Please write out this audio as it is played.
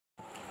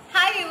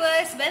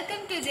viewers,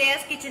 welcome to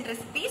Jaya's Kitchen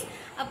Recipes.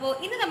 അപ്പോൾ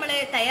ഇന്ന് നമ്മൾ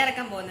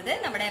തയ്യാറാക്കാൻ പോകുന്നത്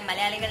നമ്മുടെ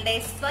മലയാളികളുടെ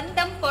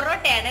സ്വന്തം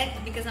പൊറോട്ടയാണ്.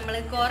 ബിക്കോസ് നമ്മൾ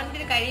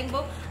ക്വാറന്റൈൻ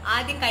കഴിയുമ്പോൾ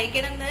ആദ്യം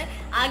കഴിക്കണം എന്ന്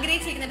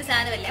ആഗ്രഹിച്ചിരിക്കുന്ന ഒരു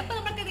സാധനമല്ലേ. അപ്പോൾ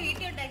നമുക്ക് ഇത്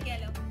വീട്ടിൽ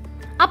ഉണ്ടാക്കിയാലോ.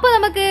 അപ്പോൾ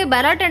നമുക്ക്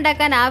പൊറോട്ട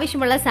ഉണ്ടാക്കാൻ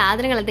ആവശ്യമുള്ള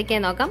സാധനങ്ങൾ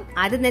എന്തൊക്കെയാന്ന് നോക്കാം.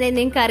 ആദ്യം തന്നെ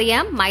നിങ്ങൾക്ക്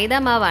അറിയാം മൈദ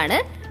മാവാണ്.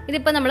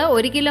 ഇതിപ്പോൾ നമ്മൾ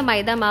 1 കിലോ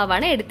മൈദ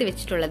മാവാണ് എടുത്തു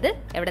വെച്ചിട്ടുള്ളത്.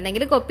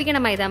 എവിടെന്നെങ്കിലും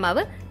കൊപ്പിക്കണം മൈദ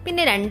മാവ്.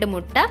 പിന്നെ 2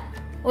 മുട്ട,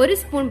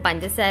 1 സ്പൂൺ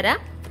പഞ്ചസാര,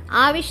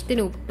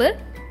 ആവശ്യത്തിന് ഉപ്പ്,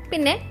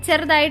 പിന്നെ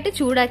ചെറുതായിട്ട്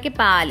ചൂടാക്കിയ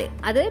പാല്.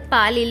 അത്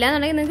പാലില്ല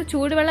എന്നുണ്ടെങ്കിൽ നിങ്ങൾക്ക്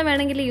ചൂടുവെള്ളം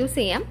വേണമെങ്കിൽ യൂസ്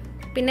ചെയ്യാം.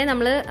 പിന്നെ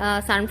നമ്മൾ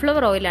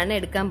സൺഫ്ലവർ ഓയിലാണ്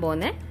എടുക്കാൻ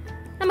പോകുന്നത്.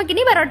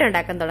 നമുക്കിനി പൊറോട്ട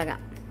ഉണ്ടാക്കാൻ തുടങ്ങാം.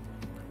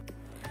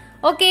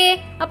 ഓക്കെ,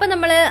 അപ്പൊ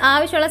നമ്മൾ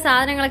ആവശ്യമുള്ള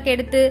സാധനങ്ങളൊക്കെ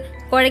എടുത്ത്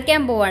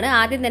കുഴയ്ക്കാൻ പോവാണ്.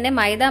 ആദ്യം തന്നെ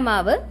മൈദ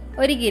മാവ്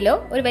 1 കിലോ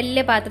ഒരു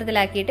വലിയ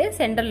പാത്രത്തിലാക്കിയിട്ട്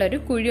സെന്ററിൽ ഒരു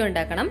കുഴി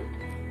ഉണ്ടാക്കണം.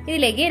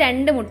 ഇതിലേക്ക്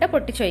 2 മുട്ട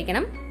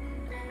പൊട്ടിച്ചൊഴിക്കണം.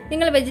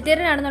 നിങ്ങൾ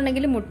വെജിറ്റേറിയൻ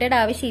ആണെന്നുണ്ടെങ്കിൽ മുട്ടയുടെ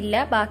ആവശ്യമില്ല.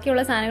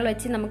 ബാക്കിയുള്ള സാധനങ്ങൾ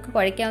വെച്ച് നമുക്ക്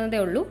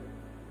കുഴയ്ക്കാവുന്നതേ ഉള്ളൂ.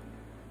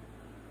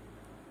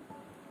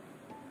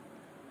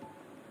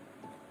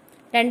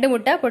 2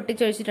 മുട്ട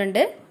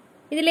പൊട്ടിച്ചൊഴിച്ചിട്ടുണ്ട്.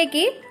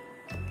 ഇതിലേക്ക്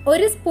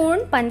 1 സ്പൂൺ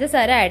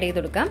പഞ്ചസാര ആഡ് ചെയ്ത്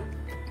കൊടുക്കാം.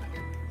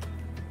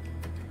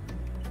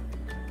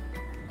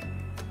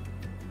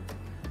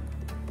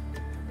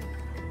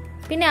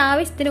 പിന്നെ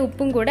ആവശ്യത്തിന്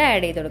ഉപ്പും കൂടെ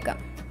ആഡ് ചെയ്ത് കൊടുക്കാം.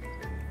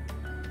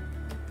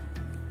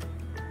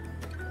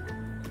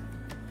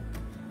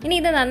 ഇനി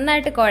ഇത്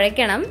നന്നായിട്ട്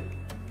കുഴയ്ക്കണം.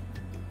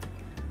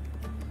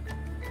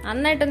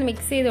 നന്നായിട്ടൊന്ന്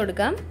മിക്സ് ചെയ്ത്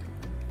കൊടുക്കാം.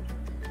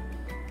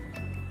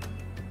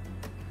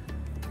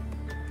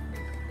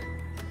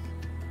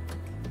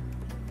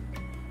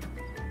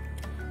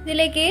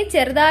 ഇതിലേക്ക്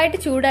ചെറുതായിട്ട്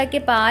ചൂടാക്കിയ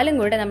പാലും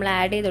കൂടെ നമ്മൾ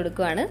ആഡ് ചെയ്ത്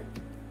കൊടുക്കുകയാണ്.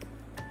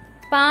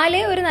 പാല്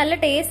ഒരു നല്ല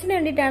ടേസ്റ്റിന്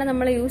വേണ്ടിയിട്ടാണ്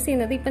നമ്മൾ യൂസ്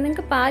ചെയ്യുന്നത്. ഇപ്പൊ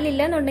നിങ്ങൾക്ക്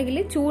പാലില്ല എന്നുണ്ടെങ്കിൽ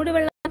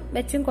ചൂടുവെള്ളം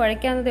വെച്ചും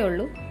കുഴയ്ക്കാവുന്നതേ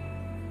ഉള്ളൂ.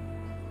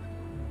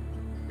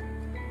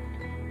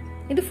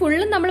 ഇത്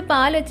ഫുള്ളും നമ്മൾ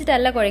പാൽ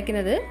വെച്ചിട്ടല്ല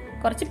കുഴയ്ക്കുന്നത്.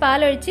 കുറച്ച്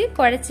പാലൊഴിച്ച്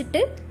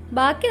കുഴച്ചിട്ട്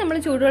ബാക്കി നമ്മൾ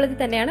ചൂടുവെള്ളത്തിൽ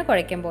തന്നെയാണ്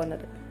കുഴയ്ക്കാൻ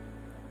പോകുന്നത്.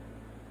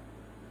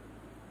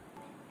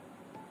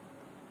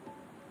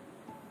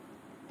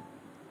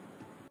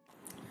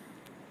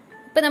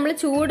 ഇപ്പൊ നമ്മൾ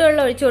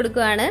ചൂടുവെള്ളം ഒഴിച്ചു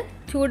കൊടുക്കുകയാണ്.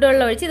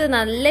 ചൂടുവെള്ളം ഒഴിച്ച് ഇത്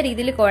നല്ല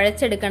രീതിയിൽ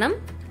കുഴച്ചെടുക്കണം.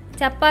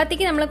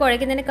 ചപ്പാത്തിക്ക് നമ്മൾ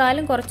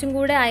കുഴയ്ക്കുന്നതിനേക്കാളും കുറച്ചും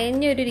കൂടെ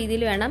അയഞ്ഞൊരു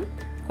രീതിയിൽ വേണം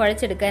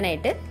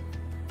കുഴച്ചെടുക്കാനായിട്ട്.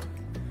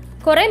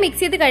 കുറെ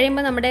മിക്സ് ചെയ്ത്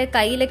കഴിയുമ്പോൾ നമ്മുടെ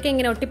കയ്യിലൊക്കെ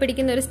ഇങ്ങനെ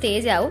ഒട്ടിപ്പിടിക്കുന്ന ഒരു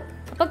സ്റ്റേജ് ആവും.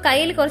 അപ്പൊ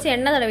കയ്യിൽ കുറച്ച്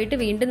എണ്ണ തടവിട്ട്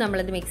വീണ്ടും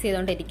നമ്മളിത് മിക്സ്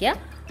ചെയ്തുകൊണ്ടിരിക്കുക.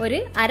 ഒരു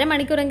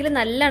അരമണിക്കൂറെങ്കിലും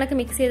നല്ല കണക്ക്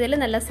മിക്സ് ചെയ്താൽ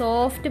നല്ല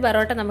സോഫ്റ്റ്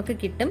പൊറോട്ട നമുക്ക്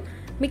കിട്ടും.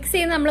 മിക്സ്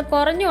ചെയ്ത് നമ്മൾ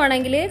കുറഞ്ഞു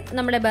വേണമെങ്കിൽ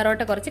നമ്മുടെ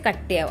പൊറോട്ട കുറച്ച്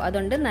കട്ടിയാവും.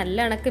 അതുകൊണ്ട് നല്ല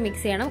കണക്ക്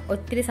മിക്സ് ചെയ്യണം.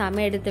 ഒത്തിരി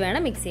സമയം എടുത്ത്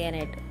വേണം മിക്സ്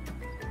ചെയ്യാനായിട്ട്.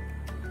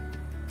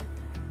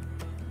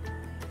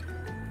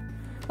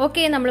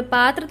 ഓക്കെ, നമ്മൾ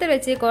പാത്രത്തിൽ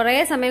വെച്ച് കുറേ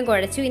സമയം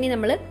കുഴച്ചു. ഇനി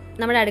നമ്മൾ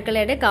നമ്മുടെ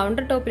അടുക്കളയുടെ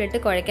കൗണ്ടർ ടോപ്പിലിട്ട്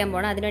കുഴയ്ക്കാൻ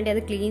പോകണം. അതിനുവേണ്ടി അത്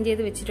ക്ലീൻ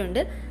ചെയ്ത് വെച്ചിട്ടുണ്ട്.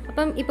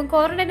 ഇപ്പം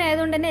ക്വാറന്റൈൻ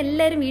ആയതുകൊണ്ട് തന്നെ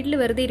എല്ലാവരും വീട്ടിൽ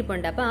വെറുതെ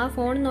ഇരിപ്പുണ്ട്. അപ്പം ആ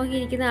ഫോൺ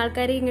നോക്കിയിരിക്കുന്ന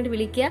ആൾക്കാരെ ഇങ്ങോട്ട്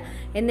വിളിക്കുക.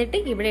 എന്നിട്ട്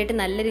ഇവിടെ ഇട്ട്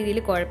നല്ല രീതിയിൽ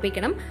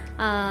കുഴപ്പിക്കണം.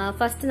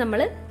 ഫസ്റ്റ്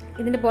നമ്മൾ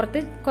ഇതിന്റെ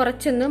പുറത്ത്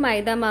കുറച്ചൊന്ന്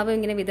മൈദാമാവ്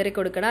ഇങ്ങനെ വിതറി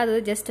കൊടുക്കണം. അത്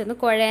ജസ്റ്റ് ഒന്ന്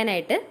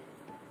കുഴയാനായിട്ട്,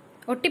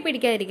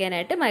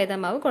 ഒട്ടിപ്പിടിക്കാതിരിക്കാനായിട്ട്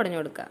മൈദാമാവ് കുഴഞ്ഞു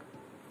കൊടുക്കുക.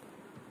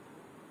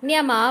 ഇനി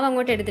ആ മാവ്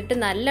അങ്ങോട്ട് എടുത്തിട്ട്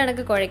നല്ല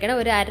കണക്ക് കുഴയ്ക്കണം.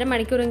 ഒരു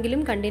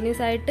അരമണിക്കൂറെങ്കിലും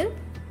കണ്ടിന്യൂസ് ആയിട്ട്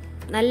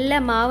നല്ല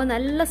മാവ്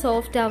നല്ല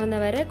സോഫ്റ്റ് ആവുന്ന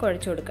വരെ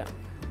കുഴച്ചു കൊടുക്കണം.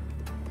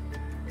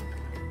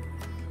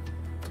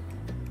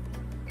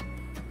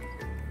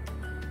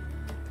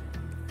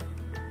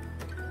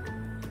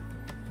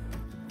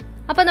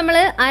 അപ്പൊ നമ്മൾ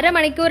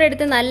അരമണിക്കൂർ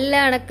എടുത്ത് നല്ല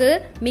കണക്ക്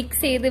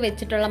മിക്സ് ചെയ്ത്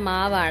വെച്ചിട്ടുള്ള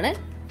മാവാണ്.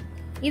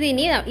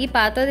 ഇതിനി ഈ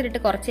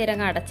പാത്രത്തിലിട്ട് കുറച്ചു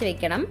നേരം അടച്ചു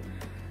വെക്കണം.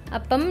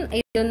 അപ്പം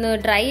ഇതൊന്ന്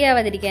ഡ്രൈ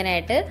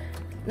ആവാതിരിക്കാനായിട്ട്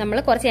നമ്മൾ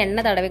കുറച്ച് എണ്ണ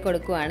തടവി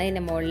കൊടുക്കുവാണ്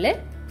ഇതിന്റെ മുകളിൽ.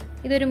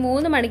 ഇതൊരു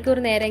 3 മണിക്കൂർ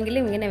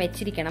നേരമെങ്കിലും ഇങ്ങനെ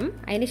വെച്ചിരിക്കണം.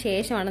 അതിന്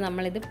ശേഷമാണ്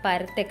നമ്മളിത്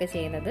പരത്തൊക്കെ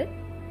ചെയ്യുന്നത്.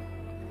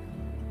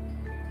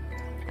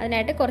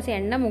 അതിനായിട്ട് കുറച്ച്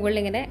എണ്ണ മുകളിൽ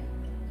ഇങ്ങനെ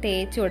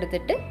തേച്ച്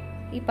കൊടുത്തിട്ട്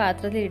ഈ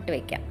പാത്രത്തിൽ ഇട്ട്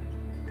വെക്കാം.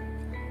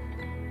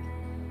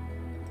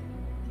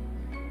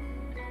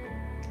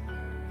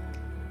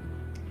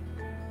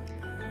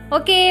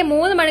 ഓക്കെ,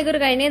 3 മണിക്കൂർ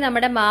കഴിഞ്ഞ്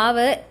നമ്മുടെ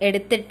മാവ്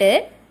എടുത്തിട്ട്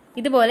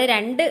ഇതുപോലെ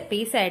 2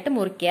 പീസായിട്ട്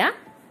മുറിക്കുക.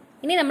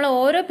 ഇനി നമ്മൾ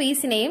ഓരോ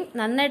പീസിനെയും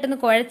നന്നായിട്ടൊന്ന്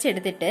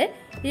കുഴച്ചെടുത്തിട്ട്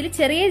ഇതിൽ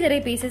ചെറിയ ചെറിയ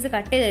പീസസ്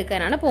കട്ട്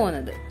ചെയ്തെടുക്കാനാണ്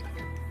പോകുന്നത്.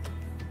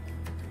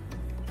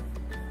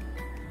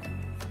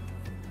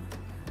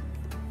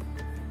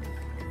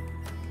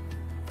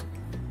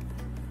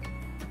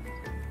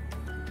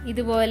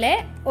 ഇതുപോലെ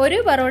ഒരു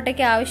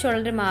പൊറോട്ടയ്ക്ക്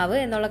ആവശ്യമുള്ളൊരു മാവ്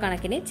എന്നുള്ള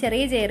കണക്കിന്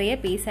ചെറിയ ചെറിയ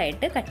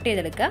പീസായിട്ട് കട്ട്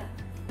ചെയ്തെടുക്കുക.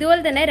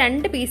 ഇതുപോലെ തന്നെ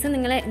 2 പീസ്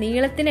നിങ്ങൾ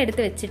നീളത്തിന്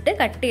എടുത്ത് വെച്ചിട്ട്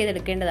കട്ട്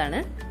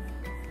ചെയ്തെടുക്കേണ്ടതാണ്.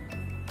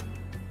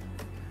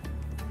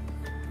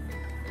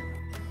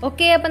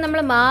 ഓക്കെ, അപ്പൊ നമ്മൾ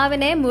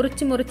മാവിനെ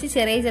മുറിച്ച്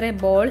ചെറിയ ചെറിയ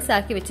ബോൾസ്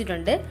ആക്കി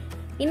വെച്ചിട്ടുണ്ട്.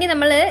 ഇനി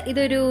നമ്മൾ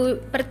ഇതൊരു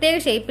പ്രത്യേക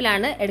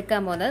ഷേപ്പിലാണ്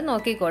എടുക്കാൻ പോകുന്നത്.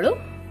 നോക്കിക്കോളൂ.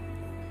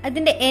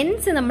 അതിന്റെ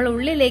എൻഡ്സ് നമ്മൾ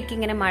ഉള്ളിലേക്ക്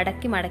ഇങ്ങനെ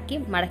മടക്കി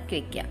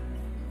വെക്കുക.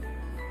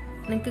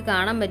 നിങ്ങൾക്ക്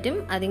കാണാൻ പറ്റും.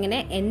 അതിങ്ങനെ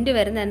എൻഡ്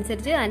വരുന്ന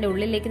അനുസരിച്ച് അതിന്റെ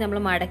ഉള്ളിലേക്ക് നമ്മൾ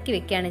മടക്കി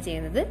വെക്കുകയാണ്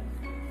ചെയ്യുന്നത്.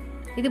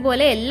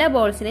 ഇതുപോലെ എല്ലാ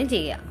ബോൾസിനെയും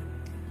ചെയ്യാം.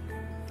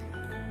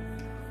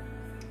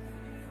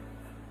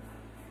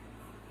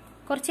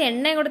 കുറച്ച്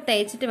എണ്ണയും കൂടെ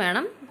തേച്ചിട്ട്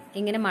വേണം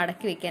ഇങ്ങനെ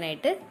മടക്കി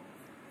വെക്കാനായിട്ട്.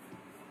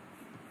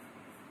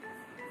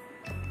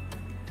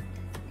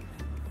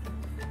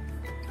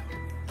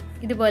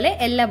 ഇതുപോലെ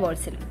എല്ലാ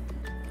ബോൾസിലും.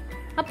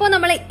 അപ്പോൾ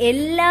നമ്മൾ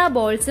എല്ലാ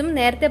ബോൾസും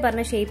നേരത്തെ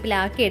പറഞ്ഞ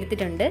ഷേപ്പിലാക്കി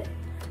എടുത്തിട്ടുണ്ട്.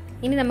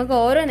 ഇനി നമുക്ക്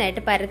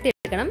ഓരോന്നായിട്ട് പരത്തി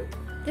എടുക്കണം.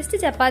 ജസ്റ്റ്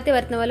ചപ്പാത്തി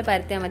പരത്തുന്ന പോലെ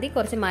പരത്തിയാൽ മതി.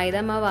 കുറച്ച് മൈദ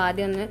മാവ്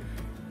ആദ്യം ഒന്ന്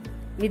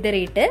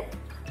വിതറിയിട്ട്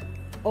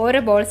ഓരോ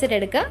ബോൾസ് ഇട്ട്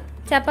എടുക്കുക.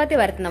 ചപ്പാത്തി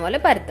പരത്തുന്ന പോലെ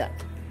പരത്തുക.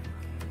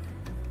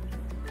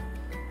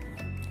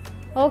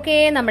 ഓക്കെ,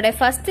 നമ്മുടെ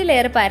ഫസ്റ്റ്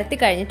ലെയർ പരത്തി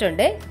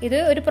കഴിഞ്ഞിട്ടുണ്ട്. ഇത്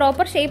ഒരു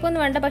പ്രോപ്പർ ഷേപ്പ്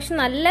ഒന്നും വേണ്ട, പക്ഷെ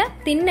നല്ല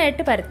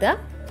തിന്നായിട്ട് പരത്തുക.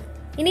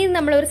 ഇനി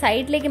നമ്മൾ ഒരു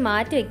സൈഡിലേക്ക്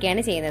മാറ്റി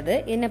വെക്കുകയാണ് ചെയ്യുന്നത്.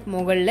 ഇതിന്റെ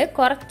മുകളിൽ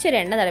കുറച്ചൊരു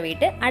എണ്ണ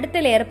തടവിയിട്ട്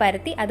അടുത്ത ലെയർ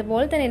പരത്തി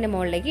അതുപോലെ തന്നെ ഇതിന്റെ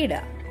മുകളിലേക്ക്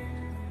ഇടുക.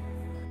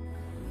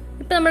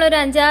 ഇപ്പൊ നമ്മളൊരു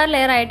 5-6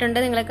 ലെയർ ആയിട്ടുണ്ട്.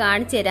 നിങ്ങളെ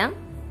കാണിച്ചു തരാം.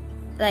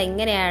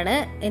 ഇങ്ങനെയാണ്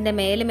ഇതിന്റെ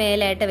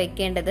മേലായിട്ട്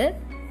വെക്കേണ്ടത്.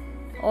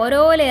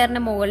 ഓരോ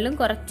ലെയറിന്റെ മുകളിലും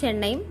കുറച്ച്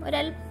എണ്ണയും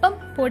ഒരല്പം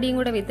പൊടിയും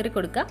കൂടെ വിതറി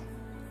കൊടുക്കുക.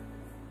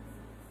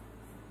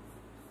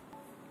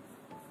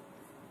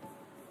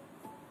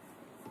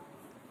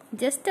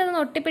 ജസ്റ്റ് അതൊന്ന്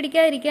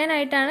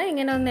ഒട്ടിപ്പിടിക്കാതിരിക്കാനായിട്ടാണ്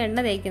ഇങ്ങനെ ഒന്ന് എണ്ണ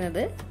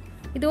തേക്കുന്നത്.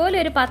 ഇതുപോലെ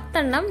ഒരു 10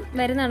 എണ്ണം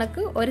വരുന്ന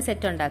കണക്ക് ഒരു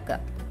സെറ്റ് ഉണ്ടാക്കുക.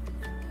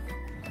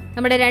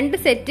 നമ്മുടെ 2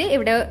 സെറ്റ്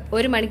ഇവിടെ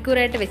 1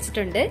 മണിക്കൂറായിട്ട്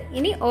വെച്ചിട്ടുണ്ട്.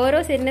 ഇനി ഓരോ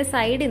സെറ്റിന്റെ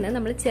സൈഡിൽ നിന്ന്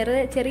നമ്മൾ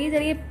ചെറിയ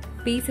ചെറിയ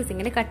പീസസ്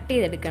ഇങ്ങനെ കട്ട്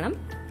ചെയ്തെടുക്കണം.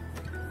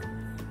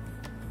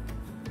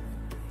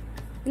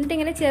 എന്നിട്ട്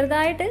ഇങ്ങനെ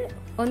ചെറുതായിട്ട്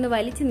ഒന്ന്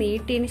വലിച്ച്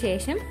നീട്ടിയതിന്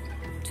ശേഷം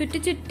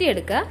ചുറ്റി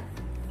എടുക്കുക.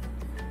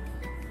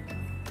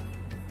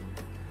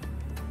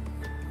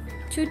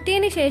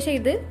 ചുറ്റിയതിന് ശേഷം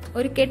ഇത്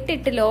ഒരു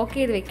കെട്ടിട്ട് ലോക്ക്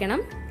ചെയ്ത്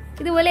വെക്കണം.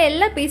 ഇതുപോലെ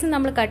എല്ലാ പീസും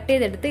നമ്മൾ കട്ട്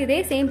ചെയ്തെടുത്ത് ഇതേ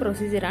സെയിം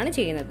പ്രൊസീജിയറാണ്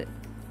ചെയ്യുന്നത്.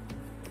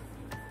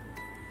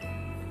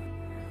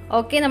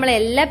 ഓക്കെ, നമ്മൾ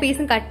എല്ലാ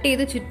പീസും കട്ട്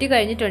ചെയ്ത് ചുറ്റി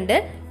കഴിഞ്ഞിട്ടുണ്ട്.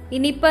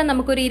 ഇനിയിപ്പോ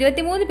നമുക്കൊരു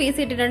 23 പീസ്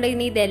ഇട്ടിട്ടുണ്ട്.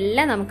 ഇനി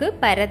ഇതെല്ലാം നമുക്ക്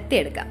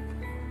പരത്തിയെടുക്കാം.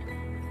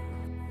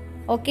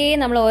 ഓക്കെ,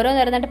 നമ്മൾ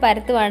ഓരോന്നോരോന്നായിട്ട്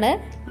പരത്തുവാണ്.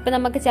 ഇപ്പൊ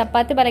നമുക്ക്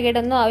ചപ്പാത്തി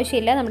പലകേടൊന്നും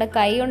ആവശ്യമില്ല. നമ്മുടെ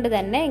കൈ കൊണ്ട്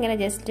തന്നെ ഇങ്ങനെ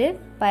ജസ്റ്റ്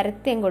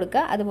പരത്തി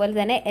കൊടുക്കുക. അതുപോലെ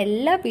തന്നെ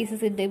എല്ലാ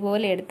പീസസ്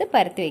ഇതുപോലെ എടുത്ത്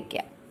പരത്തി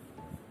വെക്കുക.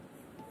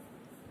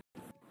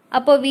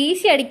 അപ്പോൾ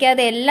വീശി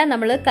അടിക്കാതെ എല്ലാം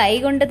നമ്മൾ കൈ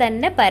കൊണ്ട്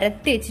തന്നെ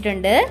പരത്തി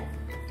വെച്ചിട്ടുണ്ട്.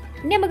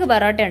 ഇനി നമുക്ക്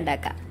പൊറോട്ട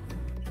ഉണ്ടാക്കാം.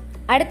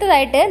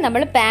 അടുത്തതായിട്ട്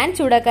നമ്മൾ പാൻ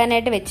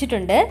ചൂടാക്കാനായിട്ട്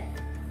വെച്ചിട്ടുണ്ട്.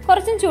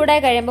 കുറച്ചും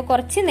ചൂടായി കഴിയുമ്പോൾ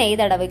കുറച്ച് നെയ്യ്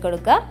തടവി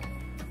കൊടുക്കുക.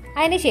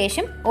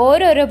 അതിനുശേഷം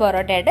ഓരോരോ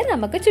പൊറോട്ടയായിട്ട്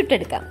നമുക്ക്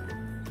ചുട്ടെടുക്കാം.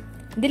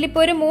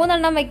 ഇതിലിപ്പോൾ ഒരു 3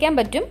 എണ്ണം വെക്കാൻ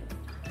പറ്റും.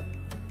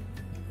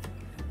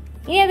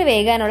 ഇനി അത്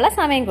വേകാനുള്ള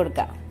സമയം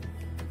കൊടുക്കാം.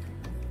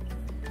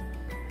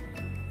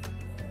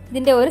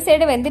 ഇതിന്റെ ഒരു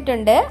സൈഡ്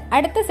വെന്തിട്ടുണ്ട്.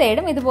 അടുത്ത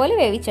സൈഡും ഇതുപോലെ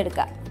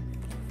വേവിച്ചെടുക്കാം.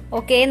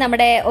 ഓക്കെ,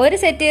 നമ്മുടെ ഒരു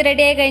സെറ്റ്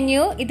റെഡി ആയി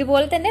കഴിഞ്ഞു.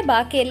 ഇതുപോലെ തന്നെ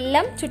ബാക്കി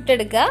എല്ലാം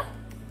ചുട്ടെടുക്കുക.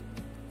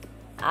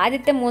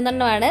 ആദ്യത്തെ 3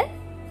 എണ്ണമാണ്.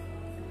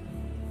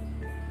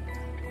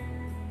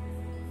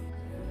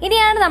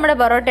 ഇനിയാണ് നമ്മുടെ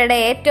പൊറോട്ടയുടെ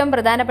ഏറ്റവും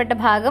പ്രധാനപ്പെട്ട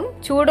ഭാഗം.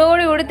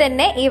 ചൂടോടുകൂടി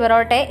തന്നെ ഈ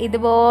പൊറോട്ട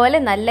ഇതുപോലെ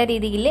നല്ല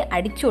രീതിയിൽ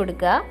അടിച്ചു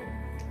കൊടുക്കുക.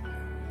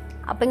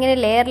 അപ്പൊ ഇങ്ങനെ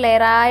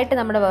ലെയർ ആയിട്ട്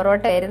നമ്മുടെ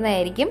പൊറോട്ട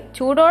വരുന്നതായിരിക്കും.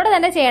 ചൂടോടെ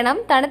തന്നെ ചെയ്യണം.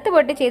 തണുത്ത്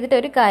പൊട്ടി ചെയ്തിട്ട്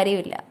ഒരു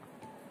കാര്യമില്ല.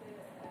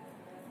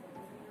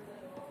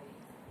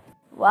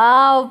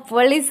 വാവ്,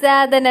 പൊളി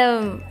സാധനം.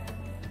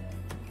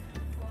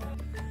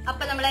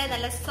 അപ്പൊ നമ്മളെ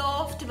നല്ല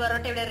സോഫ്റ്റ്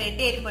പൊറോട്ട ഇവിടെ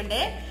റെഡി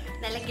ആയിട്ടുണ്ട്.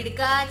 നല്ല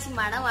കിടുക്കാച്ചി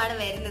മണമാണ്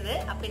വരുന്നത്.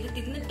 അപ്പൊ ഇത്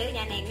തിന്നിട്ട്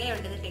ഞാൻ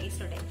എങ്ങനെയുണ്ടെന്ന്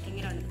ടേസ്റ്റോടെ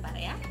എങ്ങനെയുണ്ടെന്ന്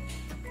പറയാം.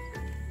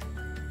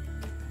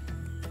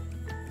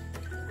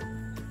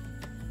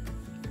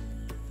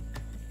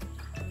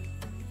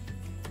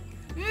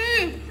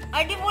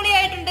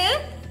 അടിപൊളിയായിട്ടുണ്ട്.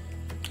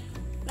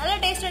 നല്ല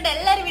ടേസ്റ്റ് ഉണ്ട്.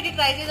 എല്ലാരും വീട്ടിൽ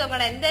ട്രൈ ചെയ്ത്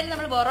നോക്കണം. എന്തായാലും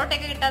നമ്മൾ പൊറോട്ട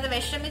ഒക്കെ കിട്ടാതെ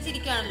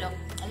വിഷമിച്ചിരിക്കുകയാണല്ലോ.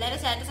 എല്ലാവരും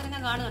സ്റ്റാറ്റസ് ഒക്കെ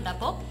കാണുന്നുണ്ട്.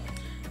 അപ്പൊ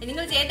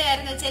നിങ്ങൾ ചെയ്യേണ്ട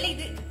കാര്യം എന്ന് വെച്ചാൽ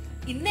ഇത്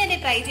ഇന്ന് തന്നെ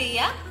ട്രൈ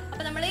ചെയ്യുക.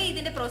 അപ്പൊ നമ്മൾ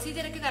ഇതിന്റെ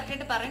പ്രൊസീജിയർ ഒക്കെ കറക്റ്റ്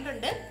ആയിട്ട്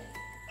പറഞ്ഞിട്ടുണ്ട്.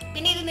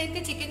 പിന്നെ ഇത്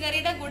നിങ്ങൾക്ക് ചിക്കൻ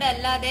കറിയുടെ കൂടെ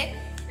അല്ലാതെ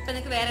ഇപ്പൊ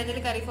നിങ്ങൾക്ക് വേറെ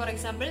ഏതെങ്കിലും കറി, for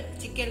example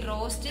chicken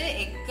roast,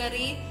 egg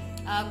കറി,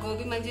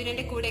 ഗോബി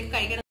മഞ്ചൂരിയന്റെ കൂടെ ഒക്കെ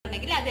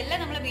കഴിക്കണമെന്നുണ്ടെങ്കിൽ അതെല്ലാം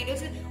നമ്മളെ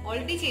വീഡിയോസ്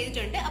ഓൾറെഡി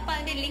ചെയ്തിട്ടുണ്ട്. അപ്പൊ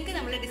അതിന്റെ ലിങ്ക്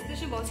നമ്മൾ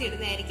ഡിസ്ക്രിപ്ഷൻ ബോക്സിൽ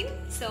ഇടുന്നതായിരിക്കും.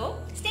 So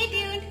stay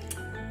tuned.